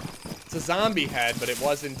there. It's a zombie head, but it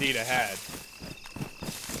was indeed a head.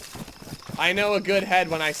 I know a good head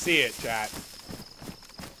when I see it, chat.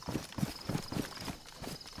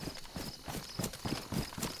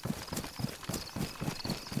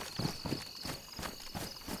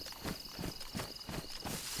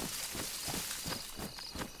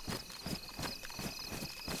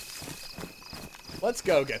 Let's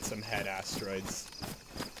go get some head asteroids.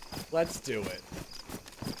 Let's do it.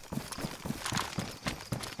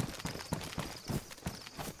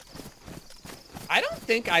 I don't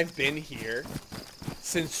think I've been here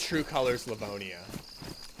since True Colors Livonia.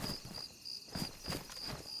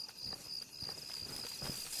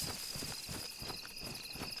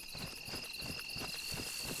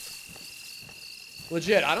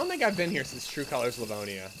 Legit, I don't think I've been here since True Colors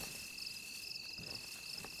Livonia.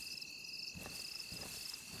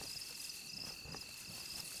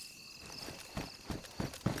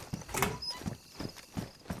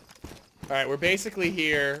 Alright, we're basically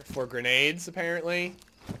here for grenades, apparently.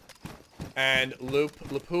 And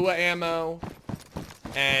Lapua ammo.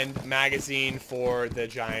 And magazine for the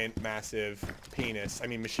giant, massive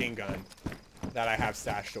machine gun that I have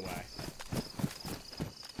stashed away.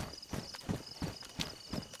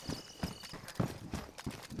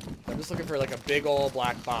 I'm just looking for like a big old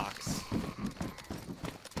black box.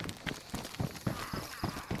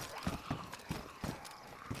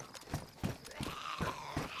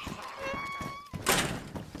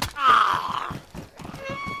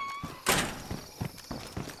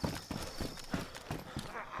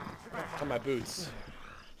 Oh, my boots.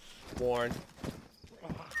 Worn.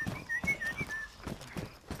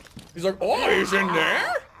 He's like, oh, he's in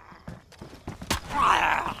there?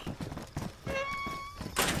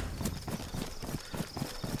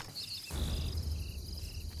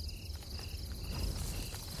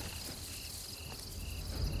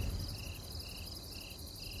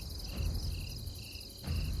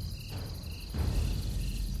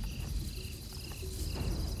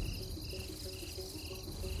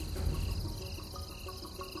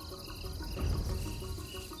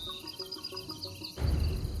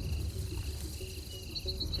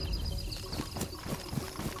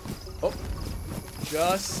 Oh,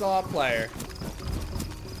 just saw a player.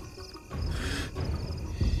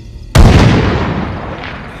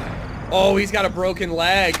 Oh, he's got a broken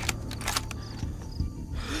leg.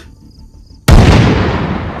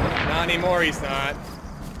 Not anymore, he's not.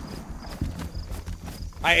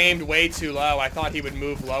 I aimed way too low. I thought he would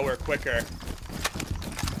move lower quicker.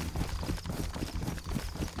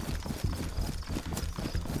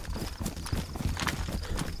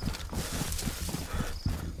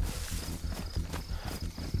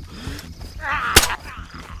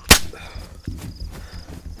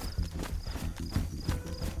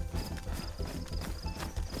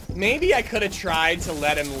 Maybe I could have tried to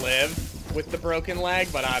let him live with the broken leg,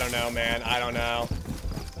 but I don't know, man. I don't know.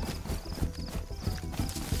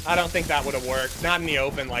 I don't think that would have worked. Not in the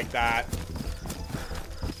open like that.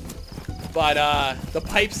 But, the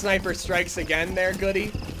pipe sniper strikes again there,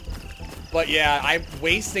 Goody. But yeah, I'm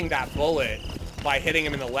wasting that bullet by hitting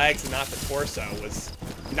him in the legs and not the torso was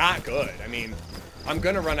not good. I mean, I'm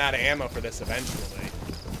gonna run out of ammo for this eventually.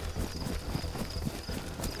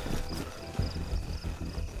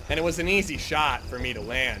 And it was an easy shot for me to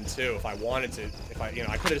land, too, if I wanted to.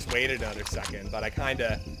 I could have just waited another second, but I kind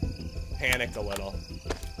of panicked a little.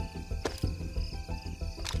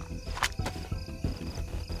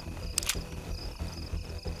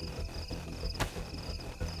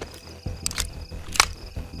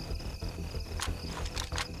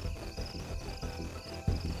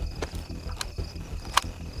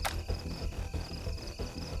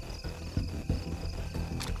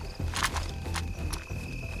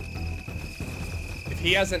 If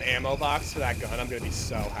he has an ammo box for that gun, I'm gonna be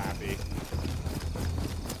so happy.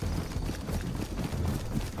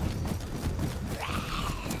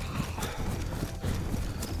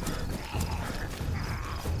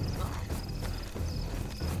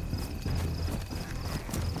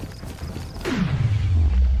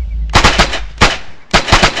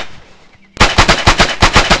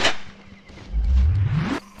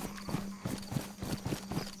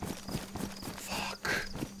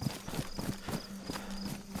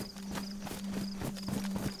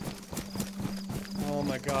 Oh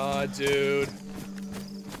my god, dude.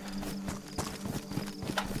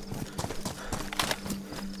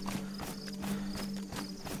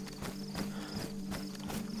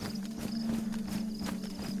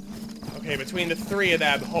 Okay, between the three of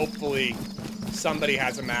them, hopefully somebody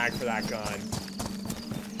has a mag for that gun.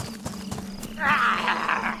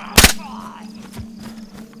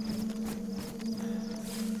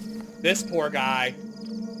 This poor guy.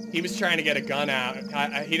 He was trying to get a gun out.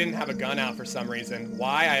 He didn't have a gun out for some reason.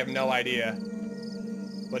 Why? I have no idea.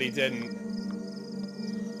 But he didn't.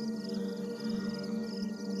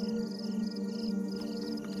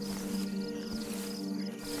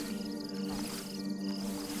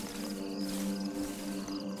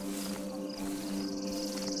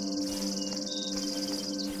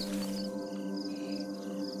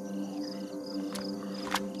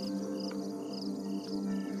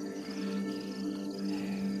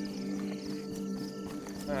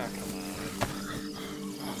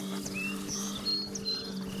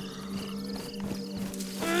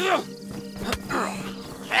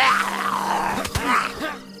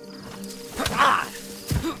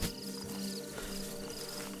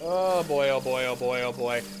 boy, oh boy, oh boy, oh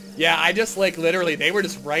boy. Yeah, I just, like, literally, they were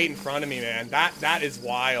just right in front of me, man. That is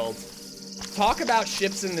wild. Talk about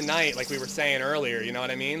ships in the night, like we were saying earlier, you know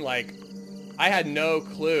what I mean? Like, I had no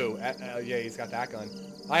clue. Yeah, he's got that gun.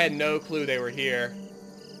 I had no clue they were here.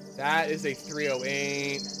 That is a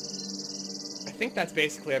 308. I think that's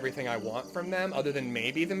basically everything I want from them, other than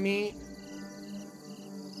maybe the meat.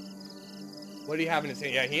 What do you have in his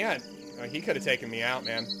hand? Yeah, he could have taken me out,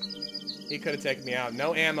 man. He could have taken me out.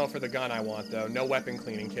 No ammo for the gun I want, though. No weapon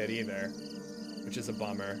cleaning kit either, which is a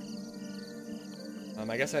bummer.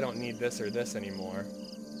 I guess I don't need this or this anymore.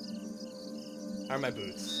 How are my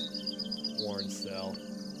boots? Worn still.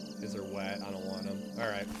 These are wet. I don't want them. All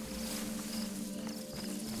right.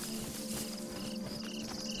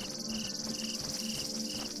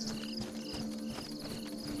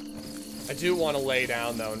 I do want to lay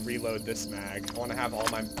down, though, and reload this mag. I want to have all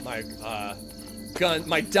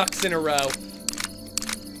my ducks in a row.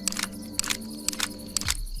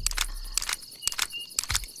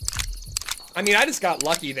 I mean, I just got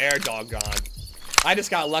lucky there, doggone. I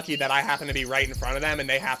just got lucky that I happen to be right in front of them, and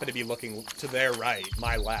they happen to be looking to their right,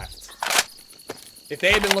 my left. If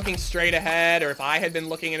they had been looking straight ahead, or if I had been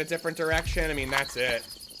looking in a different direction, I mean, that's it.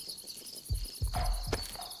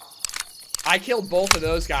 I killed both of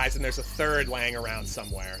those guys, and there's a third laying around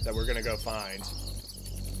somewhere that we're gonna go find.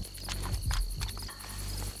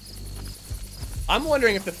 I'm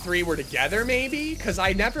wondering if the three were together, maybe? Because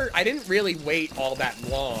I didn't really wait all that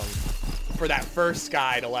long for that first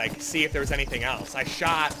guy to, like, see if there was anything else. I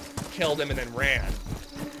shot, killed him, and then ran.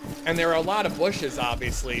 And there are a lot of bushes,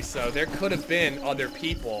 obviously, so there could have been other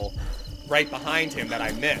people right behind him that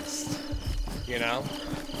I missed, you know?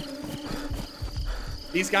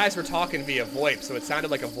 These guys were talking via VoIP, so it sounded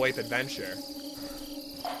like a VoIP adventure.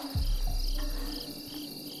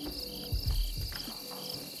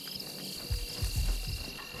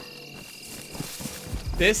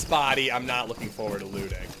 This body, I'm not looking forward to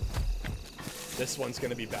looting. This one's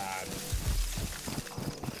gonna be bad.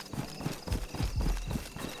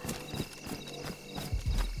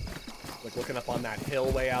 Like looking up on that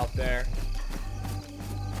hill way out there.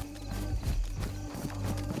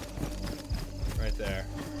 Right there.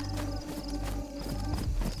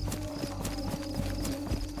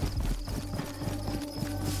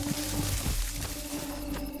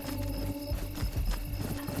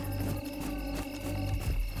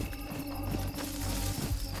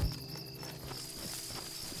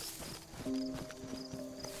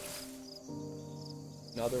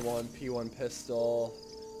 Another one, P1 pistol.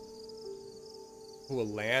 Ooh, a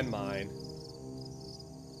landmine.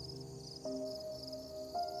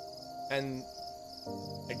 And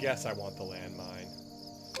I guess I want the landmine.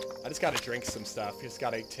 I just gotta drink some stuff. Just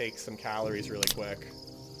gotta take some calories really quick.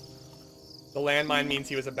 The landmine means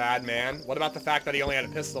he was a bad man. What about the fact that he only had a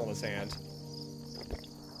pistol in his hand?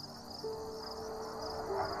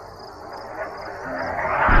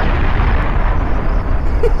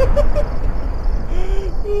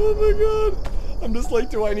 Oh my god. I'm just like,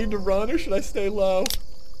 do I need to run or should I stay low?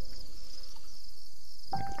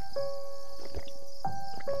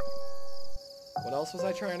 What else was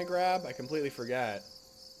I trying to grab? I completely forget.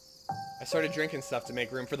 I started drinking stuff to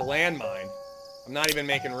make room for the landmine. I'm not even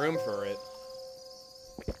making room for it.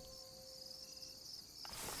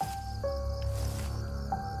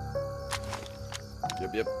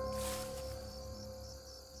 Yep.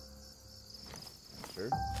 Sure.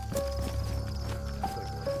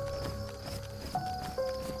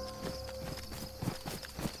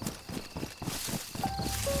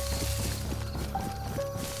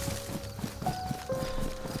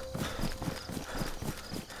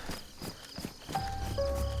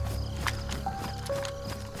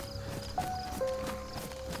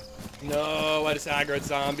 No, I just aggroed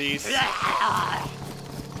zombies.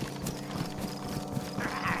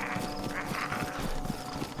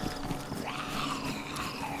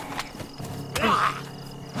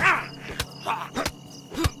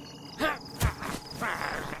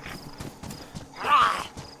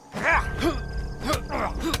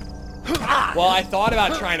 Well, I thought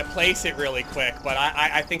about trying to place it really quick, but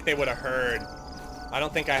I think they would have heard. I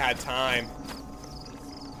don't think I had time.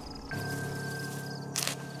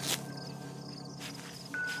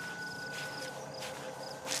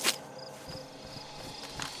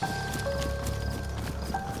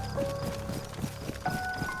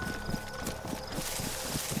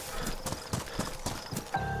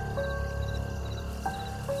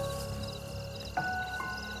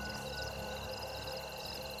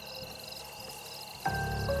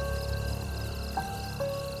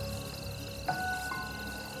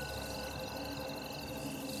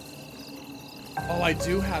 Oh, I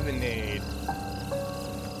do have a nade.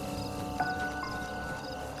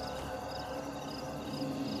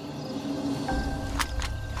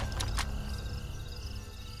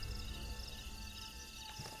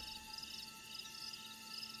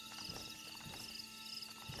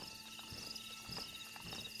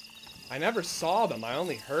 I never saw them, I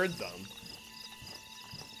only heard them.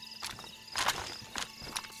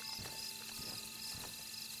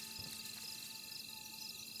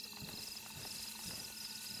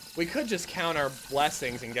 We could just count our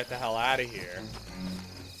blessings and get the hell out of here.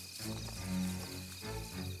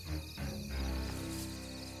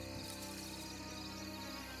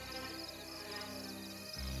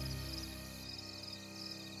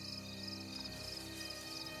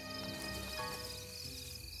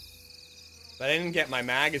 But I didn't get my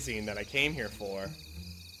magazine that I came here for.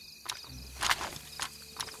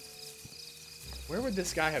 Where would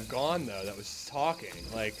this guy have gone, though, that was talking?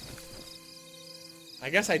 Like,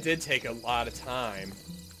 I guess I did take a lot of time.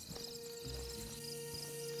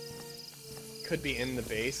 Could be in the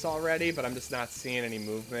base already, but I'm just not seeing any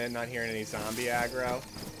movement, not hearing any zombie aggro.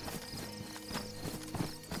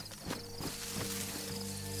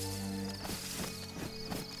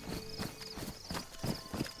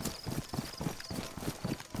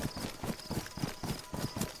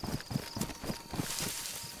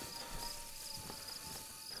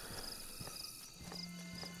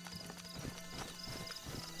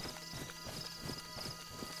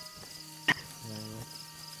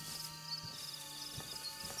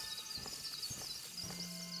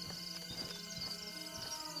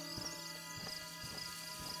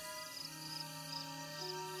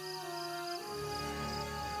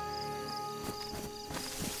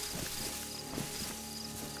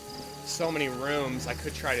 So many rooms, I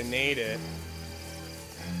could try to nade it.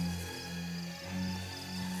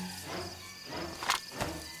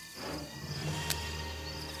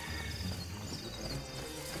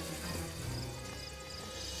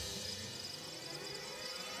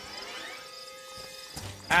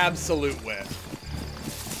 Absolute whiff.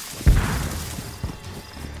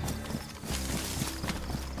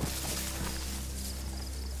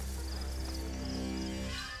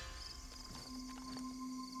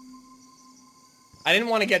 I didn't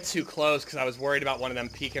want to get too close because I was worried about one of them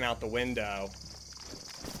peeking out the window.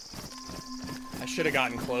 I should have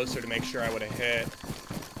gotten closer to make sure I would have hit.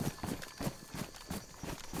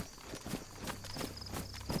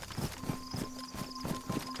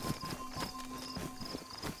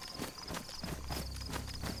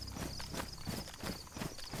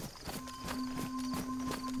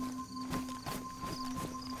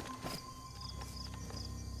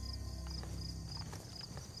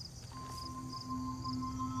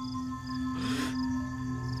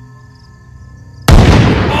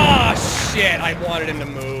 Shit, I wanted him to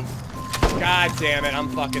move. God damn it, I'm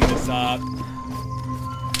fucking this up.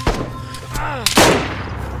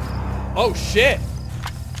 Oh shit!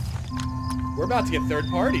 We're about to get third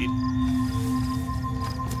partied.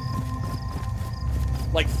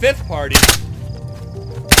 Like fifth party.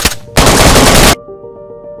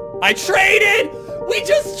 I traded! We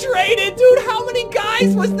just traded! Dude, how many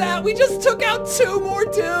guys was that? We just took out 2 more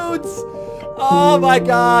dudes! Oh my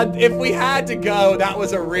god, if we had to go, that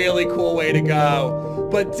was a really cool way to go.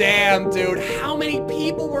 But damn, dude, how many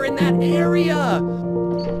people were in that area?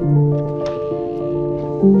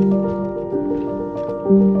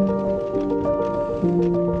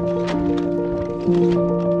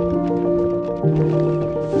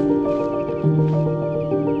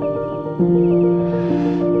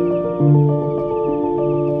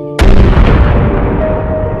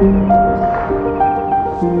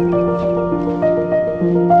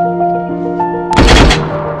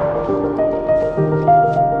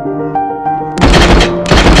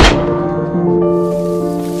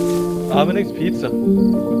 Pizza.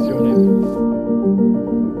 What's your name?